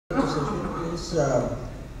Session is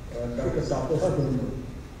Dr. Tapas Kundu.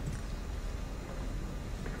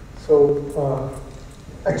 So,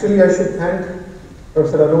 actually, I should thank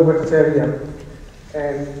Professor Anu Bhattacharya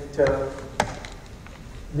and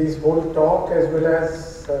this whole talk, as well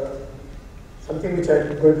as something which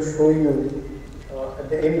I'm going to show you at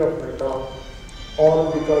the end of my talk,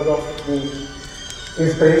 all because of the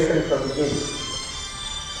inspiration from him.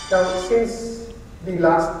 Now, since the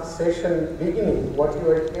last session beginning, what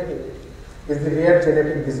you are hearing is the rare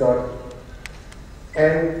genetic disorder.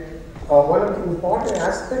 And one of the important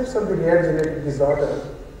aspects of the rare genetic disorder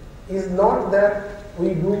is not that we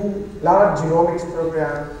do large genomics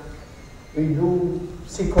program, we do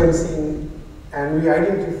sequencing, and we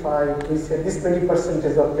identify, we say this many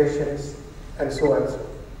percentage of patients, and so on.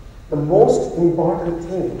 The most important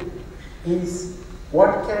thing is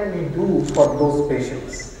what can we do for those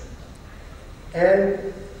patients.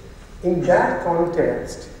 And in that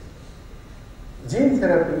context, gene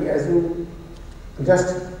therapy, as you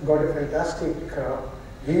just got a fantastic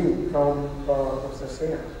view from Professor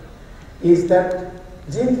Sena, is that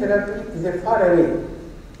gene therapy is a far away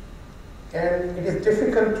and it is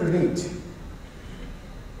difficult to reach.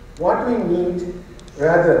 What we need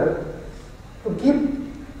rather to give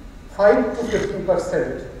 5 to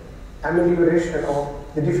 50% amelioration of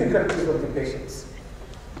the difficulties of the patients.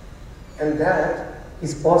 And that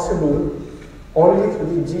is possible only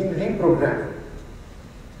through the gene reprogramming.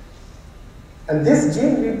 And this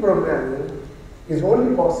gene reprogramming is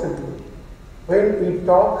only possible when we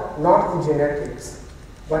talk not the genetics,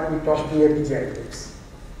 but we talk the epigenetics.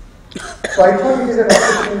 So I thought it is an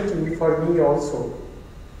opportunity for me also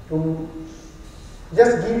to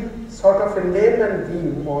just give sort of a layman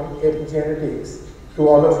view on epigenetics to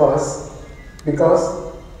all of us,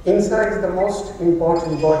 because INSA is the most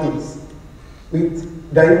important bodies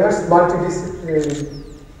with diverse multidisciplinary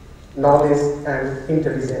knowledge and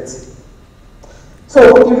intelligence.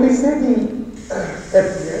 So if we say the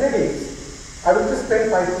epigenetics, I will just spend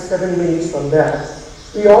 5 to 7 minutes on that.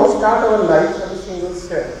 We all start our life from a single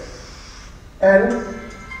cell. And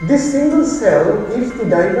this single cell gives the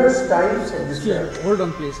diverse types of the cell. Hold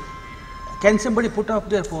on, please. Can somebody put off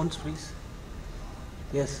their phones, please?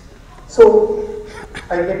 Yes. So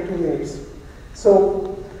I get 2 minutes.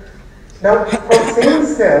 So now from single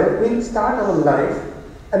cell, we start our life,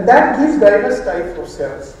 and that gives diverse types of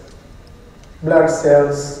cells. Blood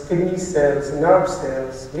cells, kidney cells, nerve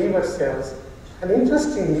cells, liver cells. And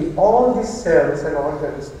interestingly, all these cells and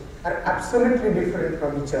organs are absolutely different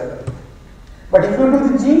from each other. But if you do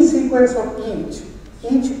the gene sequence of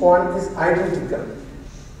each one is identical.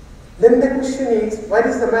 Then the question is, what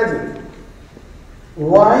is the magic?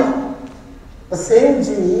 Why the same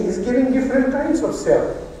gene is giving different kinds of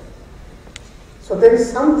cells? So there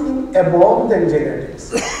is something above than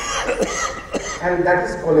genetics, and that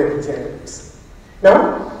is called epigenetics.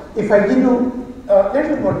 Now, if I give you a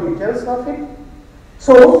little more details of it,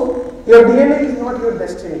 so your DNA is not your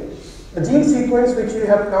destiny. The gene sequence which you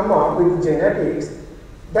have come up with genetics,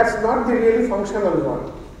 that's not the really functional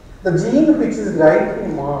one. The gene which is rightly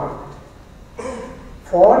marked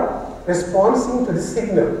for responding to the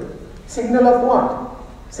signal. Signal of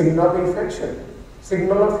what? Signal of infection,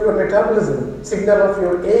 signal of your metabolism, signal of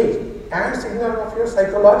your age, and signal of your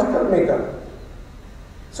psychological makeup.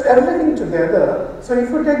 So everything together. So if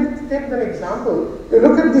you take an example, you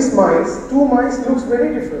look at these mice, 2 mice looks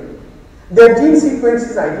very different. Their gene sequence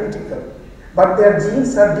is identical, but their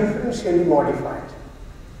genes are differentially modified.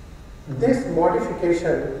 This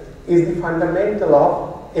modification is the fundamental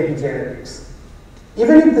of epigenetics,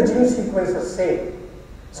 even if the gene sequence is same.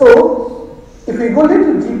 So if we go a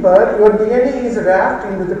little deeper, your DNA is wrapped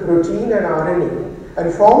into the protein and RNA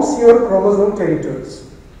and forms your chromosome territories.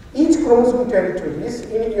 Each chromosome territories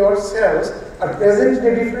in your cells are present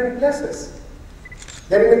in different places.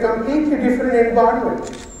 They're in a completely different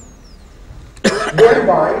environment.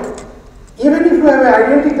 Thereby, even if you have an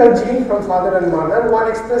identical gene from father and mother, one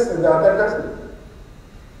expresses, the other doesn't.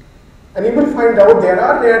 And you will find out there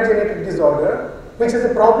are rare genetic disorder which is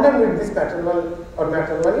a problem with this paternal or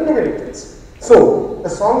maternal inheritance. So, the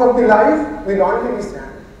song of the life will only be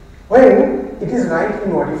sang when it is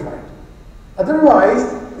rightly modified.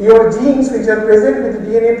 Otherwise, your genes which are present with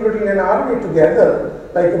the DNA, protein and RNA together,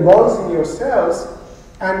 like balls in your cells,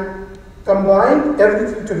 and combine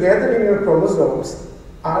everything together in your chromosomes,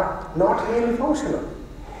 are not really functional.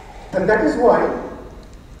 And that is why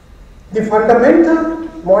the fundamental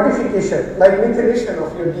modification, like methylation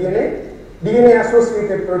of your DNA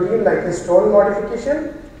associated protein like histone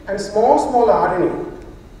modification, and small RNA,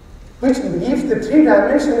 which gives the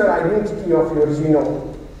 3-dimensional identity of your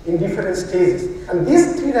genome, in different stages. And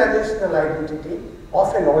this three-dimensional identity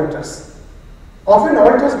often alters by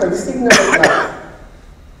the signal of life.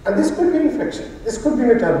 And this could be infection, this could be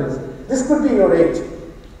metabolism, this could be your age,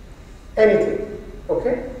 anything,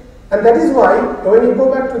 okay? And that is why, when you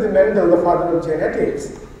go back to the Mendel, the father of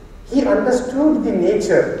genetics, he understood the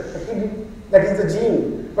nature, that is the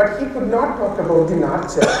gene, but he could not talk about the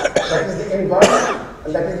nurture, that is the environment,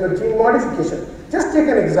 and that is your gene modification. Just take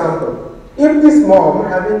an example. If this mom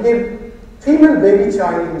having a female baby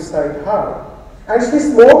child inside her, and she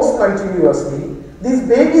smokes continuously, these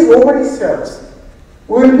baby's ovary cells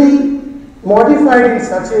will be modified in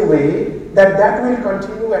such a way that that will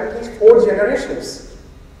continue at least 4 generations.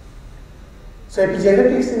 So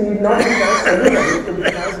epigenetics need not be transcellular, it could be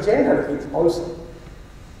transgender also.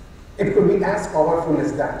 It could be as powerful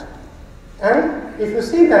as that. And if you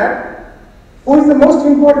see that, who is the most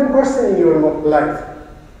important person in your life?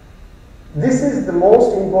 This is the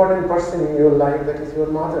most important person in your life, that is your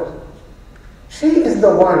mother. She is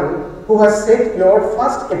the one who has set your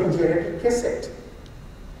first epigenetic cassette.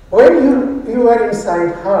 When you were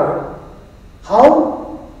inside her,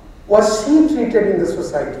 how was she treated in the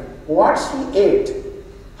society? What she ate,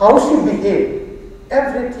 how she behaved,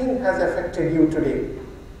 everything has affected you today.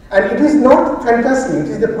 And it is not fantasy, it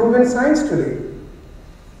is the proven science today.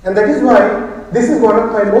 And that is why this is one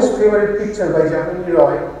of my most favorite pictures by Jamini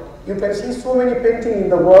Roy. You can see so many paintings in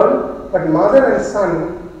the world, but mother and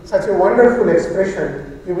son, such a wonderful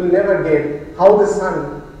expression, you will never get how the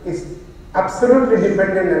son is absolutely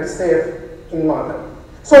dependent and safe in mother.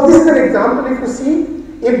 So this is an example. If you see,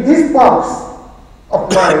 if this pups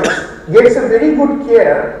of mine gets a very good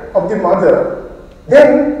care of the mother,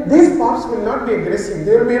 then these pups will not be aggressive.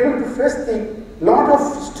 They will be able to face the lot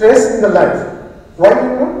of stress in the life. Why do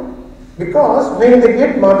you know? Because when they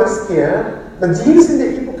get mother's care, the genes in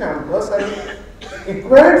the hippocampus are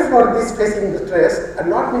required for this facing the stress are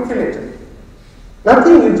not methylated.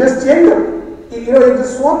 Nothing, you just change them. You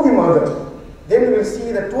just swap the mother. Then you will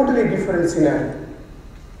see the totally different scenario.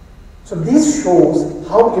 So this shows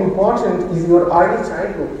how important is your early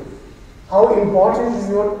childhood. How important is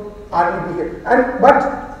your early behavior.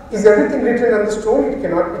 But is everything written on the stone? It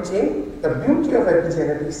cannot be changed. The beauty of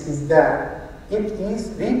epigenetics is that it is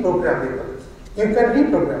reprogrammable. You can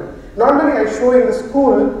reprogram. Normally I show in the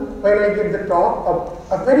school when I give the talk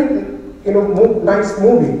of a very nice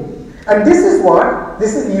movie. And this is what?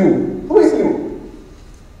 This is you. Who is you?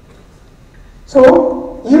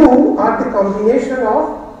 So you are the combination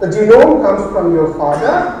of the genome comes from your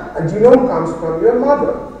father and genome comes from your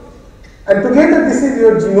mother. And together this is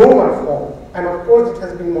your genome form. And of course it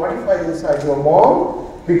has been modified inside your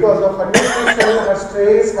mom because of her nutrition, her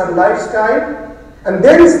stress, her lifestyle. And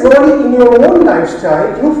then slowly in your own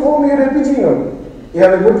lifestyle, you form your epigenome. You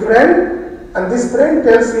have a good friend, and this friend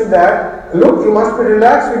tells you that, look, you must be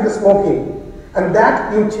relaxed with the smoking. And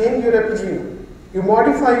that you change your epigenome. You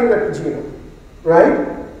modify your epigenome, right?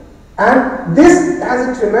 And this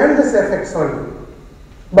has a tremendous effects on you.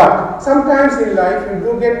 But sometimes in life, you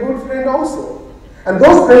do get good friends also. And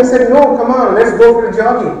those friends said, no, come on, let's go for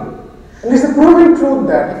jogging. And it's a proven truth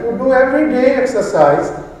that if you do every day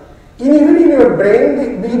exercise, even in your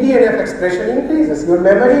brain, the BDNF expression increases, your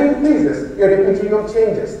memory increases, your epigenome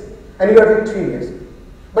changes, and you are victorious.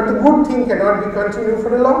 But the good thing cannot be continued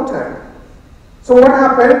for a long time. So what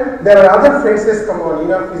happened? There are other phrases, come on,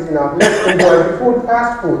 enough is enough, let's enjoy the food,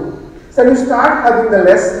 fast food. So you start having the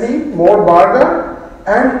less sleep, more burger,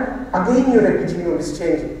 and again your epigenome is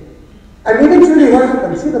changing. And eventually what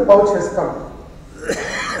happens? See, the pouch has come.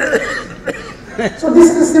 So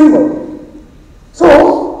this is a symbol.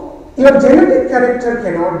 So your genetic character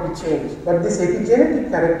cannot be changed, but this epigenetic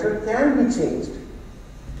character can be changed.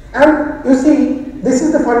 And you see, this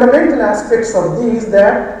is the fundamental aspects of these,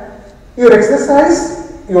 that your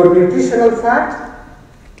exercise, your nutritional fact,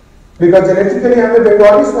 because genetically I am a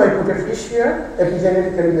Bengali, so I put a fish here,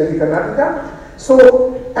 epigenetically maybe Karnataka.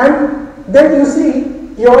 So, and then you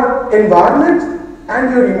see your environment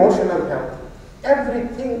and your emotional health.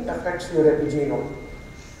 Everything affects your epigenome.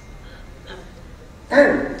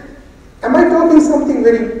 And am I talking something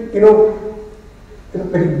very,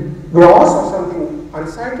 very gross or something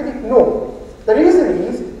unscientific? No. The reason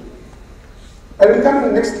is, I will come in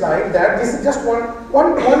the next slide, that this is just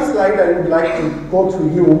one slide I would like to go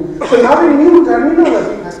through you. So now a new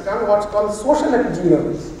terminology has come, what's called social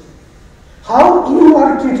epigenomics. How you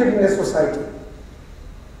are treated in a society,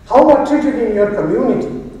 how you are treated in your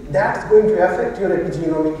community, that's going to affect your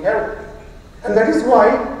epigenomic health. And that is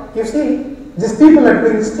why, you see, these people are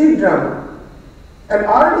doing street drama. And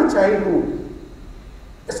early childhood,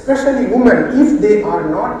 especially women, if they are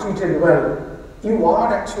not treated well, you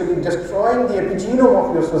are actually destroying the epigenome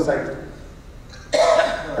of your society.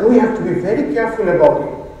 And we have to be very careful about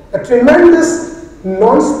it. A tremendous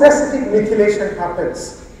non-specific methylation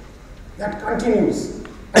happens. That continues.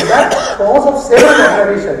 And that cause of several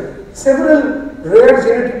aberration, several rare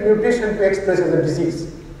genetic mutations to express as a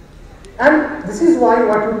disease. And this is why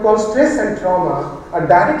what we call stress and trauma are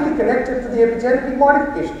directly connected to the epigenetic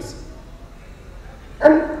modifications.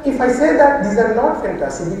 And if I say that these are not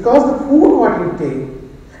fantasy, because the food what you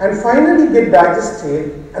take and finally get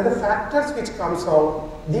digested and the factors which comes out,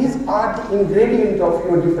 these are the ingredient of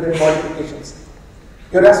your different modifications.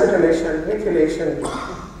 Your acetylation, methylation,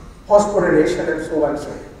 phosphorylation and so on and so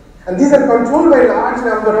on. And these are controlled by a large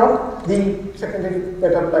number of the secondary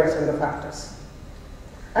metabolites and the factors.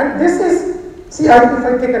 And this is, see, if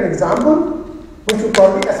I take an example, which we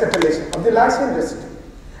call the acetylation of the lysine residue.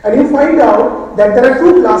 And you find out that there are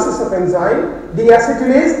two classes of enzyme,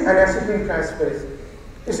 deacetylase and acetyltransferase.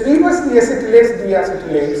 It's reversely acetylase,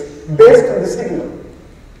 deacetylase based on the signal.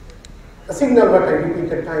 The signal what I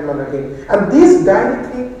repeated time and again. And this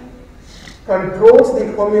directly controls the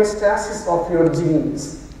homeostasis of your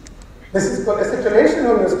genes. This is called acetylation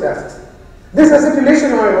homeostasis. This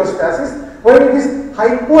acetylation homeostasis, when it is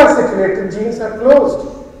hypoacetylated, genes are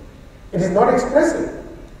closed. It is not expressive.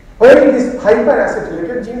 When it is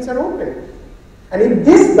hyperacetylated, genes are open. And if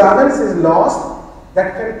this balance is lost,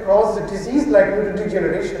 that can cause a disease like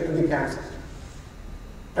neurodegeneration to the cancer.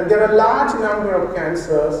 And there are a large number of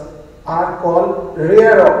cancers are called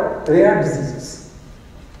rare diseases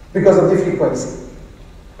because of the frequency.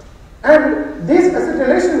 And this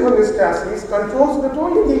acetylation homeostasis controls not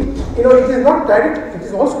only the, it is not direct, it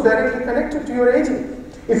is also directly connected to your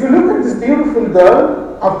aging. If you look at this beautiful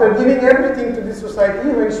girl, after giving everything to the society,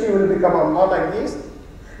 when she will become a mom like this,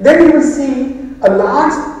 then you will see a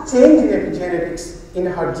large change in epigenetics in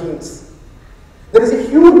her genes. There is a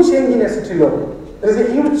huge change in acetylone. There is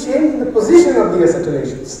a huge change in the position of the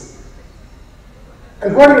acetylations.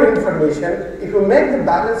 And for your information, if you make the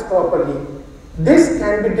balance properly, this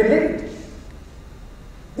can be delayed.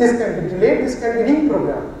 This can be delayed, this can be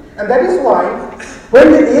reprogrammed. And that is why,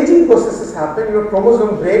 when the aging processes happen, your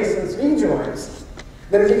chromosome breaks and rejoins,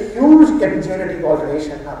 there is a huge epigenetic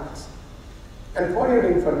alteration happens. And for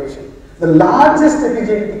your information, the largest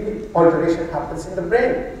epigenetic alteration happens in the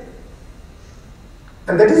brain.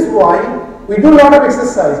 And that is why we do a lot of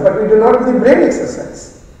exercise, but we do not do the brain exercise.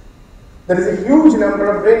 There is a huge number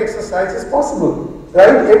of brain exercises possible. Write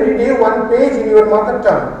every day one page in your mother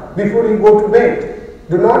tongue before you go to bed.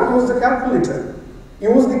 Do not use the calculator.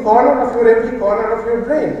 Use the corner of every corner of your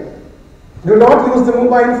brain. Do not use the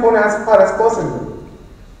mobile phone as far as possible.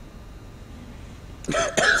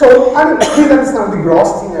 So, these are some of the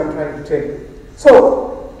gross things I am trying to tell you.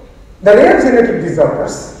 So, the rare genetic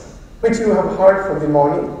disorders, which you have heard from the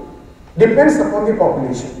morning, depends upon the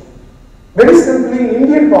population. Very simply, in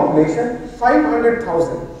Indian population,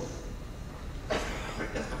 500,000.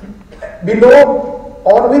 Below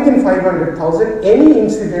or within 500,000, any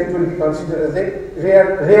incident will be considered as a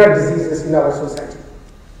rare diseases in our society.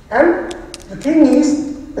 And the thing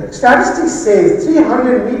is, the statistics says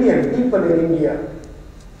 300 million people in India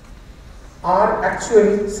are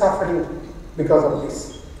actually suffering because of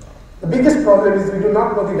this. The biggest problem is we do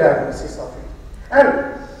not know the diagnosis of it.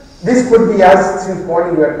 And this could be, as since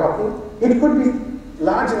morning we are talking, it could be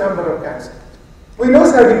large number of cancer. We know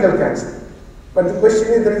cervical cancer. But the question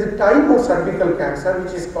is, there is a type of cervical cancer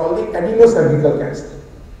which is called the adenocervical cancer.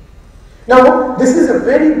 Now, this is a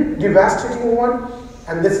very devastating one,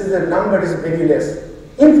 and this is the number is very less.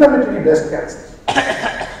 Inflammatory breast cancer.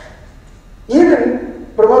 Even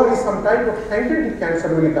probably some type of pancreatic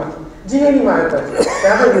cancer will come. GNE myopathy,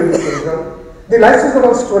 Prader-Willi syndrome, the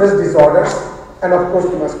lysosomal storage disorders, and of course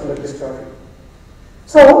the muscular dystrophy.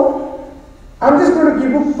 So, I'm just going to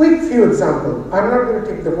give you a quick few examples. I'm not going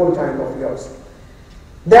to take the whole time of yours.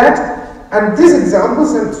 And these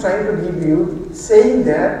examples I'm trying to give you, saying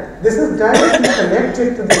that this is directly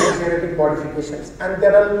connected to the genetic modifications, and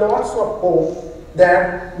there are lots of hope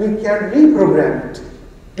that we can reprogram it.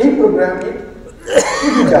 Reprogram it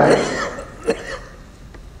through the diet,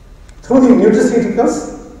 through the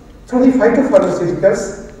nutraceuticals, through the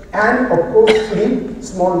phytopharmaceuticals, and of course through the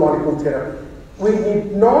small molecule therapy. We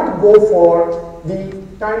need not go for the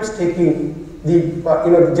times-taking the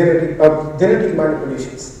genetic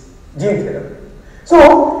manipulations, gene therapy.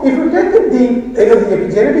 So, if you take the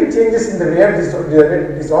epigenetic changes in the rare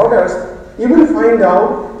disorders, you will find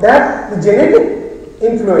out that the genetic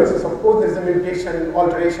influences, of course, there is a mutation,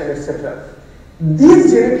 alteration, etc.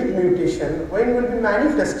 These genetic mutation, when will be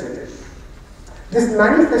manifested? this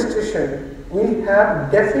manifestation will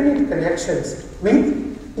have definite connections with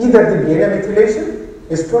either the DNA methylation,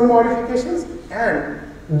 histone modifications, and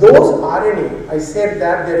those RNA, I said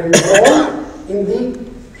that they are involved in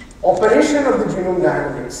the operation of the genome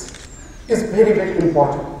dynamics, is very, very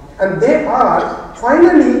important. And they are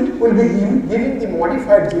finally will be giving the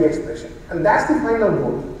modified gene expression. And that's the final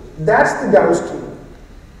goal. That's the downstream.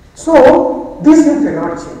 So this you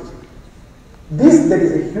cannot change. This there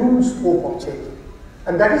is a huge scope of change.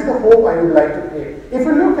 And that is the hope I would like to create. If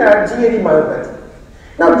you look at GAD myopathy.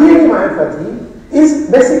 Now GAD myopathy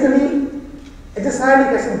is basically a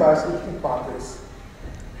sialic acid biosynthetic pathways.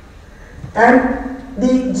 And the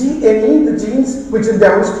GNE, the genes which are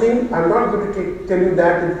downstream, I'm not going to tell you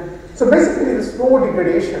that. So basically the slow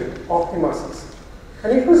degradation of the muscles.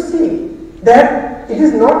 And if you see that it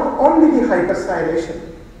is not only the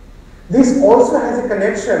hypersialation, this also has a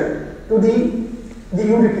connection to the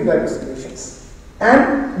uric glycosylations.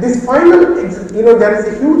 And this final, there is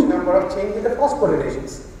a huge number of change in the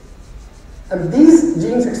phosphorylations. And these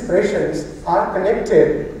genes expressions are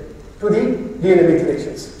connected to the DNA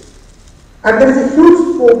methylations. And there is a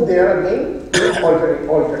huge scope there again to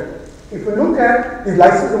alter. If you look at the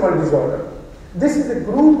lysosomal disorder, this is a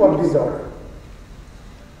group of disorder.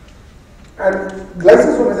 And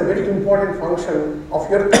lysosome has a very important function of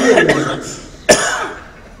your three diseases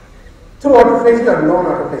through autophagy or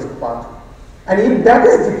non-autophagic path. And if that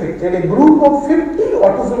is defected, a group of 50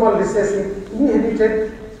 autosomal recessive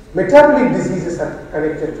inherited metabolic diseases are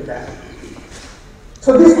connected to that.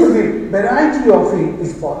 So this could be variety of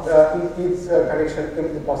its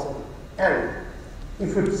connection possible. And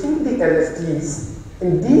if you see the LSDs,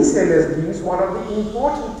 in these LSDs, one of the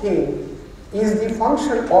important things is the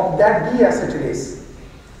function of that deacetylase,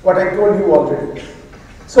 what I told you already.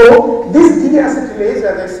 So this deacetylase,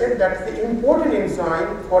 as I said, that's the important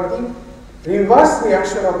enzyme for the reverse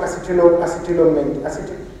reaction of acetylation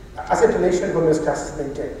homeostasis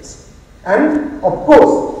maintenance. And of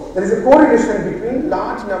course, there is a correlation between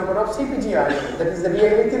large number of CpG ions, that is the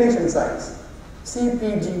DNA methylation sites,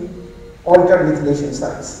 CpG altered methylation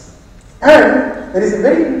sites. And there is a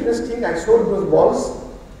very interesting, I showed those balls,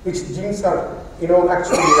 which genes are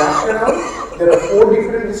actually wrapped around. There are 4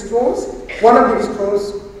 different histones. One of the histones,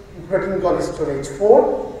 protein called histone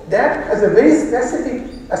H4, that has a very specific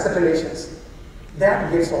acetylations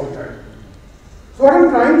that gets altered. So what I'm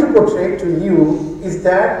trying to portray to you is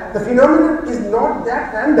that the phenomenon is not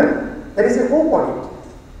that random. There is a hope on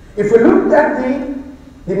it. If you look at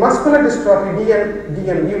the muscular dystrophy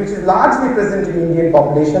DMD, which is largely present in Indian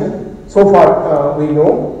population, so far we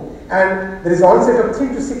know, and there is onset of 3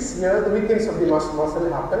 to 6 years, the weakness of the muscle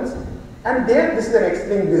happens, and there this is an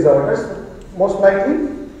X-linked disorder, so most likely.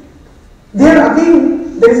 There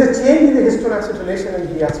again, there is a change in the histone acetylation and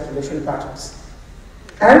deacetylation patterns.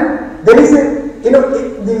 And there is the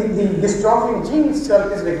dystrophin gene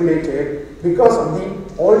itself is regulated because of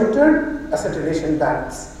the altered acetylation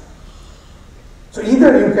balance. So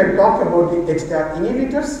either you can talk about the HDAC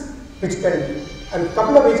inhibitors, which can, and a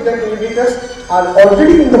couple of HDAC inhibitors are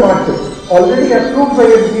already in the market, already approved by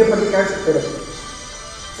FDA for the cancer therapy.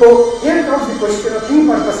 So here comes the question of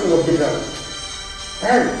repurposing of the drug.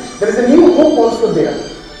 And there is a new hope also there.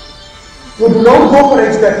 You do not go for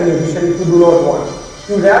HDAC inhibition if you do not want.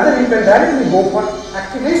 You can directly go for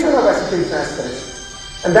activation of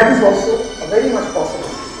acetyltransferase. And that is also very much possible.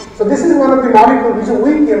 So this is one of the molecules which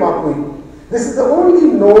we came up with. This is the only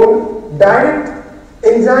known direct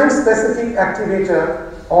enzyme-specific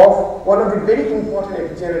activator of one of the very important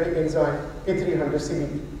epigenetic enzyme,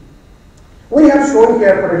 P300CBP. We have shown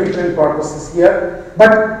here for different purposes here,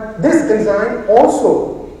 but this enzyme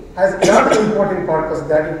also has another important purpose,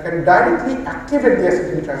 that it can directly activate the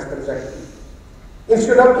acetyltransferase activity.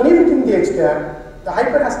 Instead of inhibiting the HDAC, the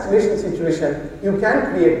hyperacetylation situation you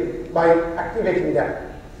can create by activating that.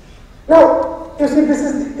 Now, you see, this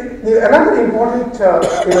is another important, how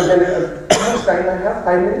much time I have?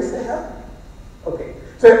 5 minutes I have? Okay.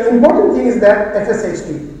 So, important thing is that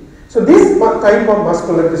FSHD. So, this type of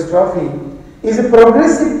muscular dystrophy is a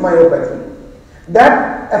progressive myopathy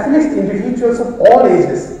that afflicts individuals of all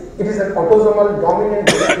ages. It is an autosomal dominant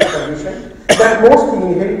genetic condition that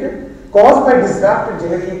mostly inherited, caused by disrupted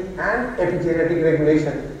genetic and epigenetic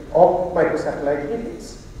regulation of microsatellite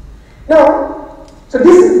lipids. Now, so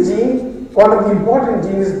this is gene, one of the important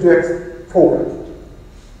genes is DUX4.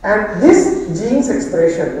 And this gene's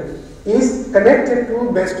expression is connected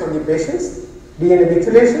to, based on the patient's DNA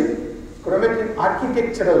methylation, chromatin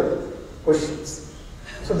architectural questions.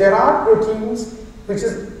 So there are proteins which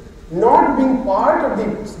is not being part of the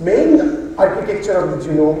main architecture of the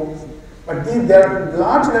genome, But there are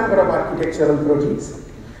large number of architectural proteins.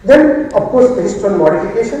 Then, of course, the histone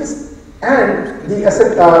modifications and the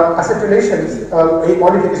acetylations, a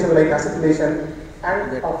modification like acetylation,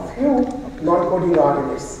 and a few non-coding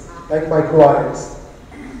RNAs like microRNAs.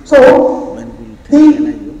 So,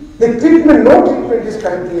 the treatment, no treatment is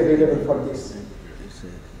currently available for this.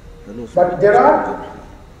 But there are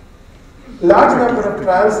large number of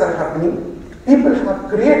trials are happening. People have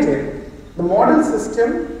created the model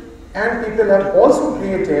system, and people have also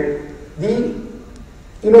created the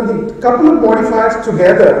couple of modifiers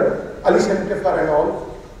together, alishantriflor and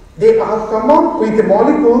all. They have come up with the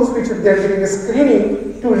molecules which they are giving a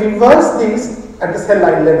screening to reverse these at the cell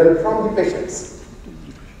line level from the patients.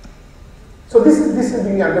 So this is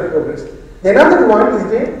being under progress. The another one is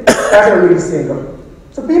the Prader-Willi syndrome.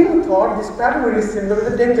 So people thought this Prader-Willi syndrome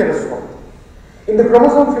is a dangerous one. In the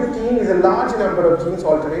chromosome 15 is a large number of genes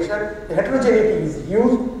alteration, the heterogeneity is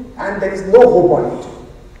huge, and there is no hope on it.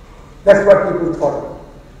 That's what people thought.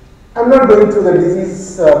 I'm not going through the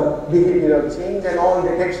disease behavioral change and all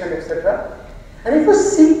detection, etc. And if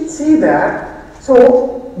you see that,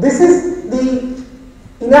 so this is the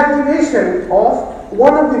inactivation of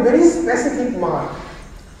one of the very specific mark,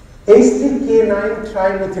 H3K9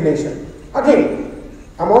 trimethylation. Again,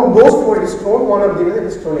 among those four histone, one of them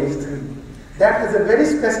is histone H3. That has a very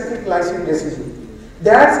specific lysine residue.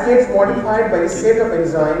 That gets modified by a set of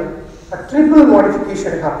enzymes. A triple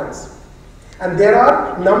modification happens. And there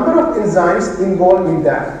are number of enzymes involved in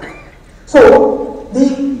that. So,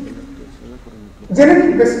 the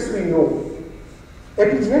genetic basis we know.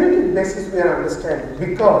 Epigenetic basis we are understanding,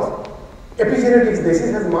 because epigenetic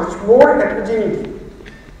basis has much more heterogeneity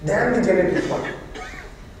than the genetic one.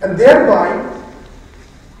 And thereby,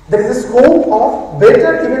 there is a scope of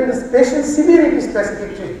better even the patient severity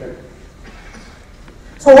specific treatment.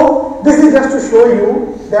 So, this is just to show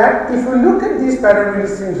you that if you look at this Prader-Willi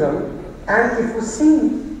syndrome, and if you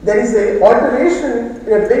see there is an alteration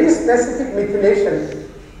in a very specific methylation,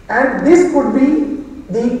 and this could be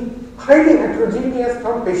the highly heterogeneous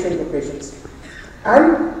from patient to patient.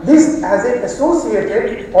 And this has an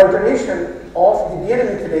associated alteration of the DNA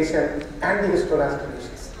methylation and the histone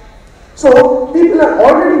acetylations. So, people have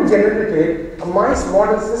already generated a mice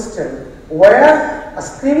model system where a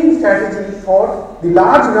screening strategy for the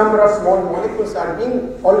large number of small molecules are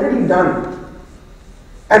being already done.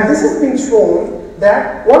 And this has been shown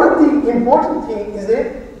that one of the important things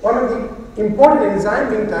is one of the important enzyme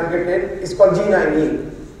being targeted is called G9A.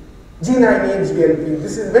 G9A GLP.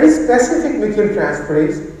 This is very specific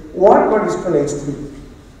methyltransferase, what called histone H3.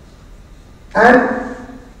 And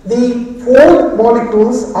the 4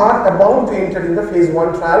 molecules are about to enter in the phase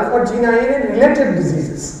 1 trial for G9A and related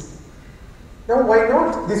diseases. Now, why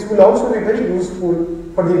not? This will also be very useful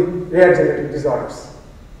for the rare genetic disorders.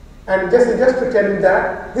 And just to tell you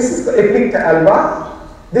that this is the Eclipta alba.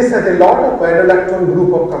 This has a lot of pyrrolactone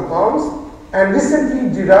group of compounds, and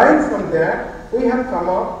recently derived from there, we have come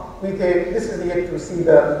up with a, this is yet to see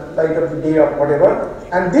the light of the day or whatever,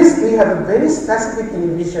 and this we have a very specific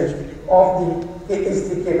inhibition of the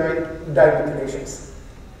H3K9 dimethylations.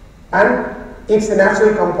 And it's a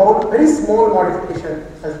natural compound, very small modification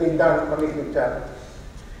has been done for Eclipta.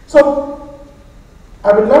 So,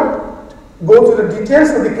 I will not go to the details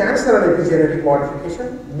of the cancer and epigenetic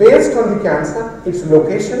modification. Based on the cancer, its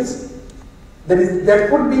locations, there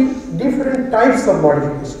could be different types of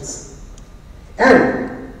modifications. And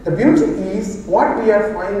the beauty is what we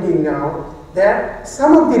are finding now, that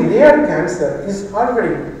some of the rare cancer is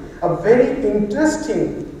harboring a very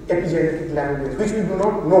interesting epigenetic language which we do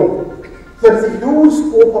not know. There is a huge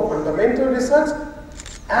scope of fundamental research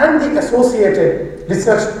and the associated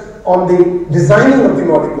research on the designing of the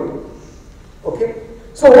molecule. Okay,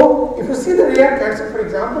 so if you see the rare cancer, for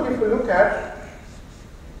example, if you look at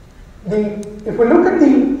the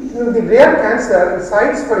rare cancer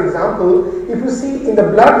sites, for example, if you see in the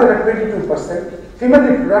blood there are 22%, female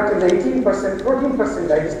reproductive 18%, 14%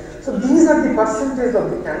 diabetes. So these are the percentage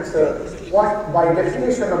of the cancer what by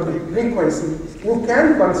definition of the frequency you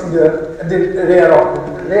can consider the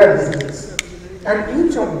rare diseases. And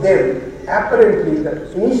each of them apparently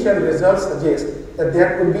the initial results suggest that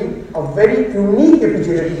there could be a very unique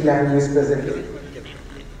epigenetic language present.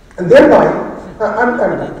 And thereby, I'm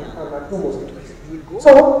done. Two more slides.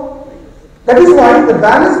 So, that is why the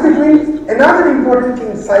balance between another important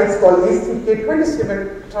thing sites called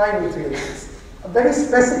H3K27 trimethylations, a very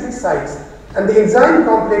specific sites, and the enzyme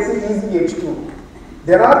complex is EZH2.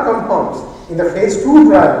 There are compounds in the phase 2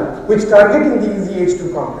 trial which targeting the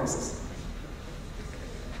EZH2 complexes.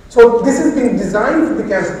 So this has been designed for the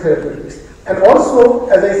cancer therapeutics. And also,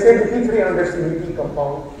 as I said, the P300 CBP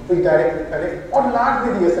compound will directly connect or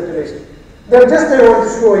largely the acetylation. Then just I want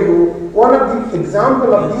to show you one of the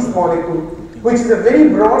example of this molecule, which is a very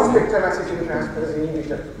broad spectrum acetyltransferase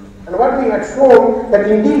inhibitor. And what we had shown that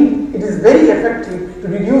indeed it is very effective to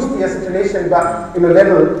reduce the acetylation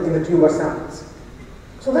level in the tumor samples.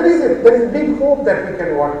 So there is a big hope that we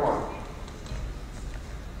can work on.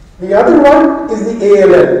 The other one is the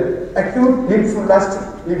ALL, acute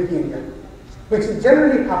lymphoblastic leukemia, which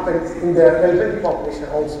generally happens in the elderly population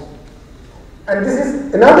also. And this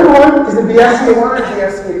is another one is the BRCA1 and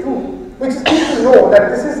BRCA2, which is good to know that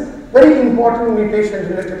this is very important mutation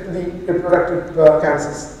related to the reproductive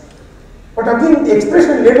cancers. But again, the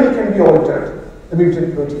expression level can be altered, the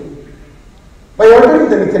mutant protein, by altering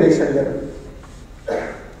the methylation level.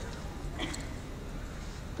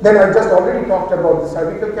 Then I just already talked about the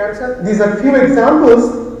cervical cancer. These are few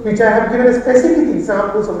examples which I have given specific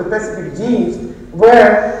examples of the specific genes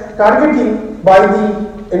where targeting by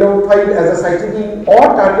the filed as a cytidine or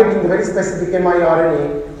targeting the very specific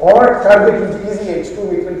miRNA or targeting EZH2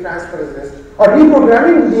 methyltransferases or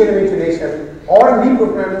reprogramming DNA methylation or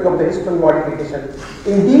reprogramming of the histone modification,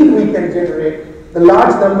 indeed we can generate the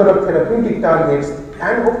large number of therapeutic targets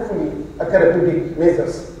and hopefully a therapeutic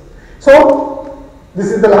measures. So this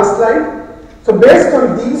is the last slide. So based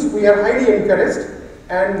on these, we are highly encouraged,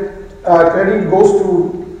 and credit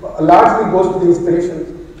largely goes to the inspiration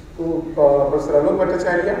to Professor Alok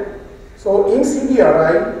Bhattacharya. So in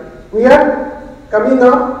CDRI, we are coming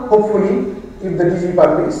up, hopefully, if the DG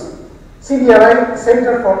permits, CDRI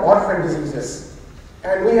Center for Orphan Diseases.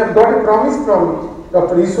 And we have got a promise from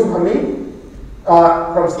Dr. Yusuf Hamid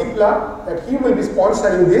from CIPLA that he will be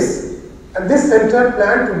sponsoring this. And this center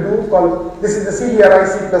plan to do this is the CDRI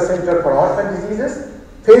CIPLA Center for Orphan Diseases.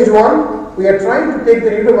 Phase 1, we are trying to take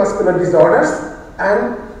the neuromuscular disorders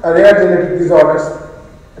and rare genetic disorders,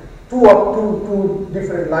 two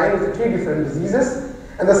different lines, 3 different diseases.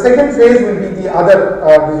 And the second phase will be the other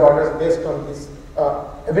disorders based on this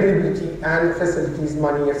availability and facilities,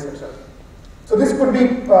 money, etc. So this could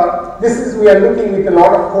be, we are looking with a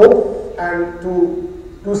lot of hope and to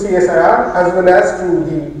CSIR as well as to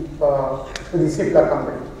the CIPLA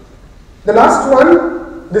company. The last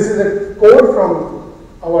one, this is a quote from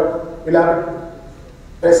our beloved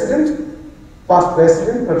president, past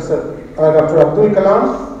president, Professor Dr. Abdul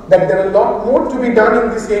Kalam, that there are a lot more to be done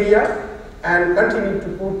in this area and continue to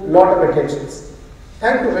put a lot of attention.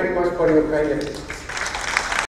 Thank you very much for your kind attention.